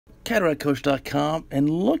cataractcoach.com, and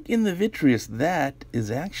look in the vitreous. That is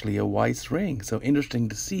actually a Weiss ring. So interesting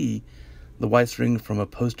to see the Weiss ring from a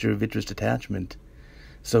posterior vitreous detachment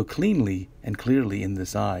so cleanly and clearly in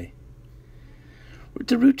this eye.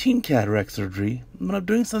 It's a routine cataract surgery, but I'm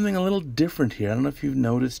doing something a little different here. I don't know if you've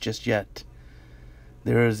noticed just yet.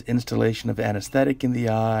 There is installation of anesthetic in the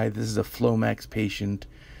eye. This is a Flomax patient,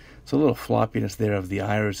 so a little floppiness there of the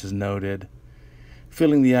iris is noted.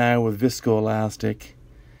 Filling the eye with viscoelastic.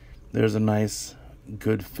 There's a nice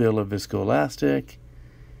good fill of viscoelastic.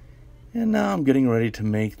 And now I'm getting ready to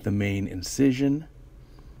make the main incision.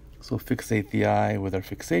 So we'll fixate the eye with our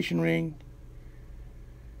fixation ring.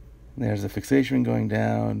 There's the fixation ring going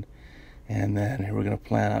down. And then we're going to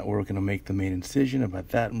plan out where we're going to make the main incision, about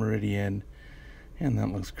that meridian. And that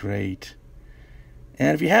looks great.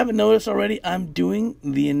 And if you haven't noticed already, I'm doing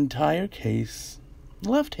the entire case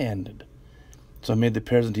left-handed. So I made the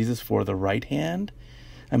paracentesis for the right hand.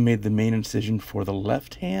 I made the main incision for the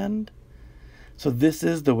left hand. So this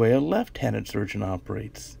is the way a left-handed surgeon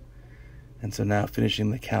operates. And so now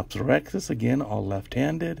finishing the capsulorhexis, again, all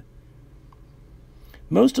left-handed.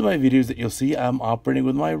 Most of my videos that you'll see, I'm operating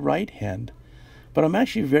with my right hand. But I'm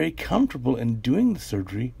actually very comfortable in doing the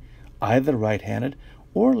surgery either right-handed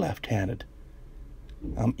or left-handed.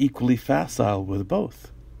 I'm equally facile with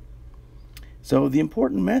both. So the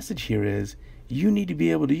important message here is you need to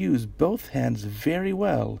be able to use both hands very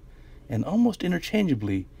well and almost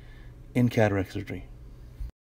interchangeably in cataract surgery.